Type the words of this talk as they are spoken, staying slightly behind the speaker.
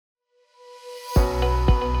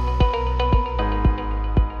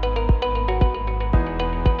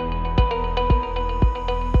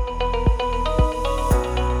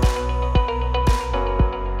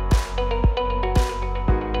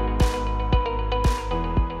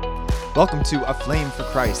Welcome to Aflame for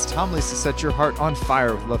Christ, homilies to set your heart on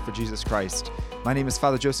fire with love for Jesus Christ. My name is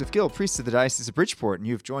Father Joseph Gill, priest of the Diocese of Bridgeport, and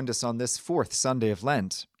you've joined us on this fourth Sunday of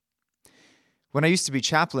Lent. When I used to be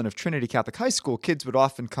chaplain of Trinity Catholic High School, kids would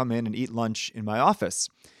often come in and eat lunch in my office.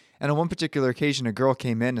 And on one particular occasion, a girl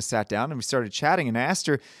came in and sat down, and we started chatting, and I asked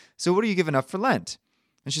her, "So what are you giving up for Lent?"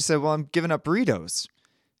 And she said, "Well, I'm giving up burritos."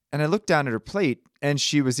 And I looked down at her plate, and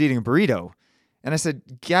she was eating a burrito. And I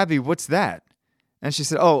said, "Gabby, what's that?" And she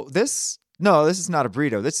said, this is not a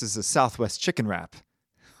burrito. This is a Southwest chicken wrap."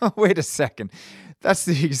 Wait a second. That's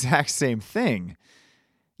the exact same thing.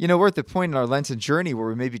 You know, we're at the point in our Lenten journey where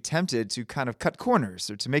we may be tempted to kind of cut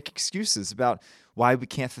corners or to make excuses about why we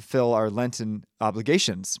can't fulfill our Lenten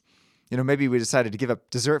obligations. You know, maybe we decided to give up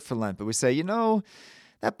dessert for Lent, but we say,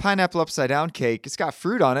 that pineapple upside down cake, it's got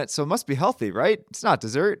fruit on it, so it must be healthy, right? It's not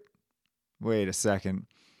dessert. Wait a second.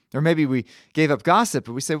 Or maybe we gave up gossip,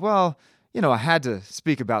 but we say, I had to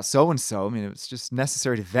speak about so-and-so. It was just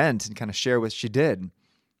necessary to vent and kind of share what she did.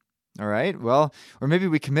 All right, or maybe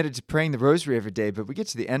we committed to praying the rosary every day, but we get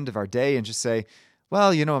to the end of our day and just say,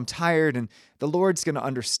 I'm tired and the Lord's going to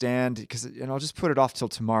understand and I'll just put it off till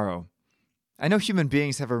tomorrow. I know human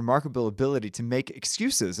beings have a remarkable ability to make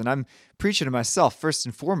excuses, and I'm preaching to myself first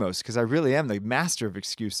and foremost because I really am the master of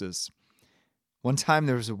excuses. One time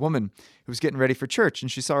there was a woman who was getting ready for church, and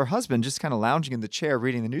she saw her husband just kind of lounging in the chair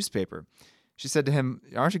reading the newspaper. She said to him,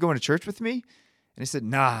 "Aren't you going to church with me?" And he said,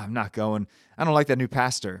 "Nah, I'm not going. I don't like that new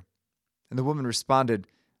pastor." And the woman responded,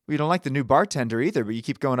 "Well, you don't like the new bartender either, but you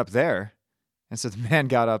keep going up there." And so the man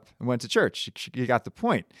got up and went to church. He got the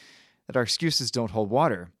point that our excuses don't hold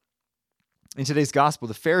water. In today's gospel,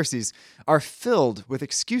 the Pharisees are filled with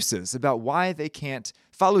excuses about why they can't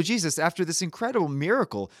follow Jesus after this incredible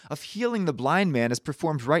miracle of healing the blind man is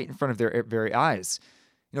performed right in front of their very eyes.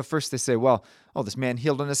 First they say, this man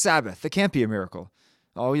healed on the Sabbath. That can't be a miracle.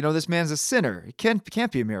 This man's a sinner. It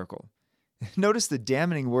can't be a miracle. Notice the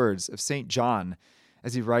damning words of St. John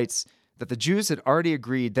as he writes that the Jews had already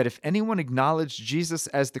agreed that if anyone acknowledged Jesus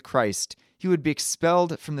as the Christ, he would be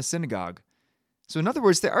expelled from the synagogue. So in other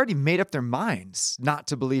words, they already made up their minds not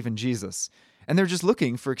to believe in Jesus, and they're just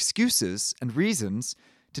looking for excuses and reasons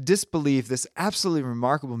to disbelieve this absolutely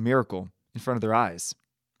remarkable miracle in front of their eyes.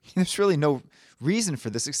 There's really no reason for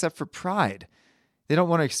this except for pride. They don't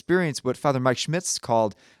want to experience what Father Mike Schmitz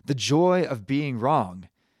called the joy of being wrong.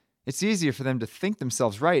 It's easier for them to think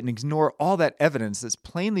themselves right and ignore all that evidence that's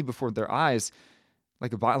plainly before their eyes,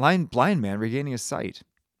 like a blind man regaining his sight.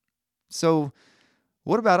 So,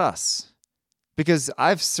 what about us? Because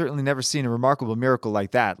I've certainly never seen a remarkable miracle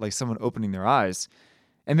like that, like someone opening their eyes.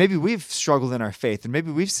 And maybe we've struggled in our faith, and maybe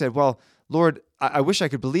we've said, Lord, I wish I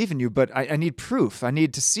could believe in you, but I need proof. I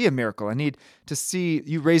need to see a miracle. I need to see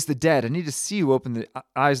you raise the dead. I need to see you open the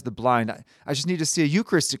eyes of the blind. I just need to see a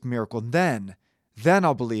Eucharistic miracle. Then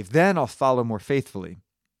I'll believe. Then I'll follow more faithfully.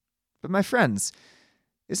 But my friends,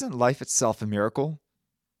 isn't life itself a miracle?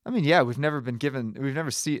 We've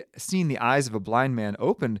never seen the eyes of a blind man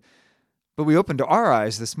opened, but we opened our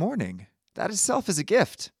eyes this morning. That itself is a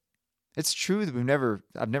gift. It's true that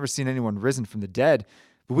I've never seen anyone risen from the dead,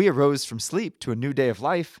 but we arose from sleep to a new day of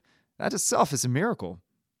life. That itself is a miracle.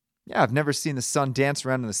 Yeah, I've never seen the sun dance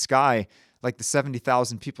around in the sky like the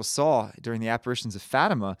 70,000 people saw during the apparitions of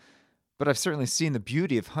Fatima, but I've certainly seen the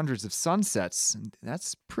beauty of hundreds of sunsets, and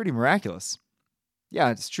that's pretty miraculous.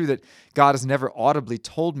 Yeah, it's true that God has never audibly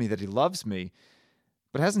told me that he loves me,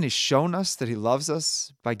 but hasn't he shown us that he loves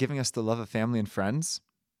us by giving us the love of family and friends?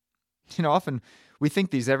 Often we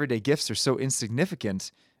think these everyday gifts are so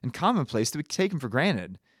insignificant and commonplace that we take them for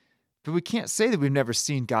granted. But we can't say that we've never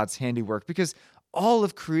seen God's handiwork because all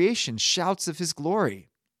of creation shouts of his glory.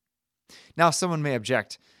 Now, someone may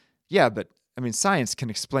object, science can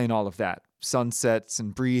explain all of that. Sunsets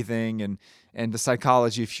and breathing and the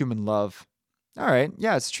psychology of human love. All right,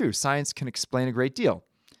 yeah, it's true. Science can explain a great deal.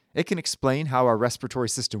 It can explain how our respiratory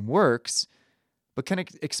system works, but can it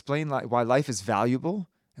explain why life is valuable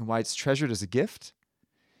and why it's treasured as a gift?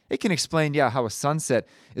 It can explain, how a sunset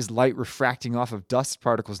is light refracting off of dust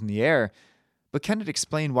particles in the air, but can it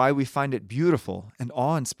explain why we find it beautiful and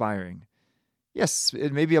awe-inspiring? Yes,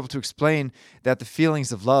 it may be able to explain that the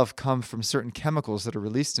feelings of love come from certain chemicals that are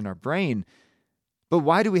released in our brain, but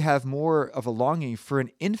why do we have more of a longing for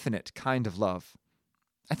an infinite kind of love?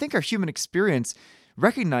 I think our human experience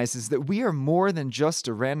recognizes that we are more than just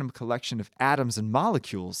a random collection of atoms and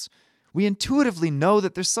molecules. We intuitively know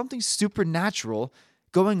that there's something supernatural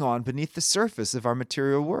going on beneath the surface of our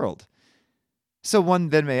material world. So one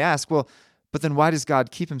then may ask, but then why does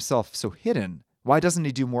God keep himself so hidden? Why doesn't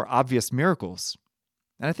he do more obvious miracles?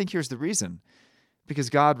 And I think here's the reason. Because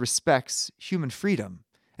God respects human freedom,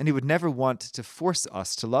 and he would never want to force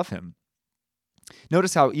us to love him.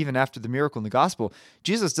 Notice how even after the miracle in the gospel,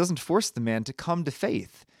 Jesus doesn't force the man to come to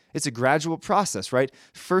faith. It's a gradual process, right?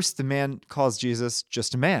 First, the man calls Jesus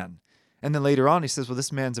just a man. And then later on, he says, well,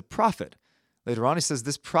 this man's a prophet. Later on, he says,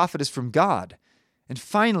 this prophet is from God. And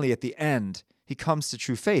finally, at the end, he comes to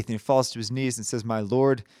true faith and he falls to his knees and says, my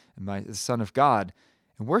Lord and the Son of God,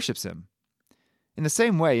 and worships him. In the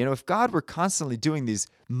same way, if God were constantly doing these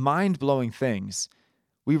mind-blowing things,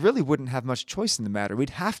 we really wouldn't have much choice in the matter.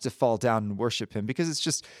 We'd have to fall down and worship him because it's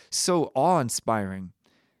just so awe-inspiring.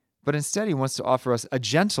 But instead, he wants to offer us a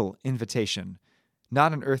gentle invitation,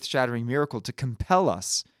 not an earth-shattering miracle to compel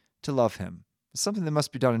us to love him. It's something that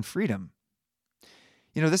must be done in freedom.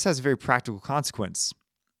 This has a very practical consequence.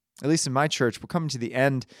 At least in my church, we're coming to the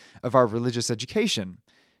end of our religious education.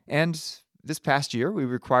 And this past year, we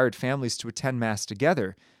required families to attend Mass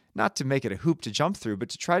together, not to make it a hoop to jump through, but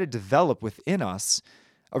to try to develop within us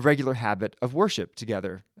a regular habit of worship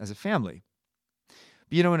together as a family.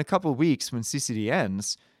 But in a couple of weeks, when CCD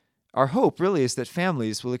ends, our hope really is that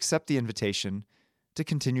families will accept the invitation to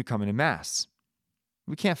continue coming to Mass.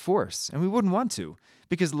 We can't force, and we wouldn't want to,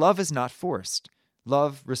 because love is not forced.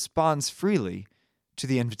 Love responds freely to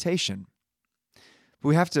the invitation. But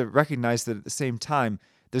we have to recognize that at the same time,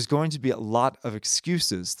 there's going to be a lot of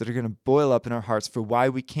excuses that are going to boil up in our hearts for why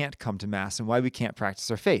we can't come to Mass and why we can't practice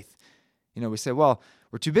our faith. We say, well,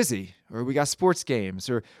 we're too busy, or we got sports games,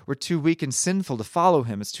 or we're too weak and sinful to follow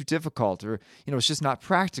him. It's too difficult, or, it's just not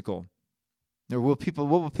practical. Or what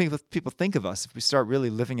will people think of us if we start really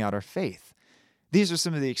living out our faith? These are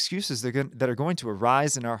some of the excuses that are going to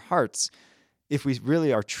arise in our hearts if we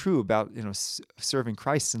really are true about, serving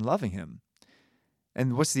Christ and loving him.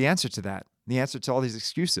 And what's the answer to that? The answer to all these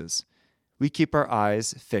excuses: we keep our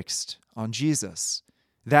eyes fixed on Jesus.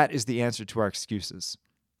 That is the answer to our excuses.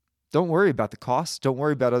 Don't worry about the cost. Don't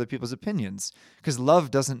worry about other people's opinions, because love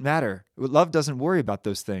doesn't matter. Love doesn't worry about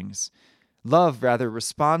those things. Love, rather,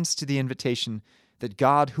 responds to the invitation that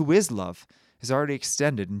God, who is love, has already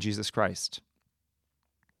extended in Jesus Christ.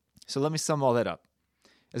 So let me sum all that up.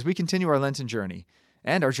 As we continue our Lenten journey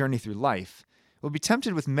and our journey through life, we'll be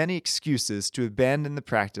tempted with many excuses to abandon the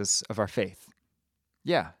practice of our faith.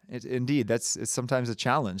 Yeah, indeed, it's sometimes a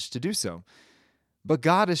challenge to do so. But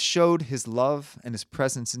God has showed his love and his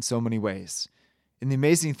presence in so many ways, in the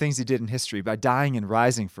amazing things he did in history by dying and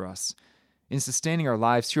rising for us, in sustaining our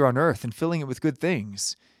lives here on earth and filling it with good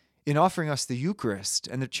things, in offering us the Eucharist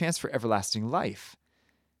and the chance for everlasting life.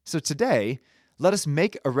 So today, let us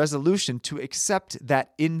make a resolution to accept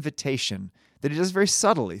that invitation that he does very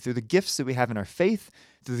subtly through the gifts that we have in our faith,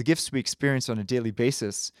 through the gifts we experience on a daily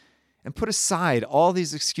basis, and put aside all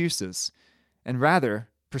these excuses and rather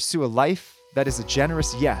pursue a life that is a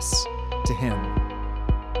generous yes to him.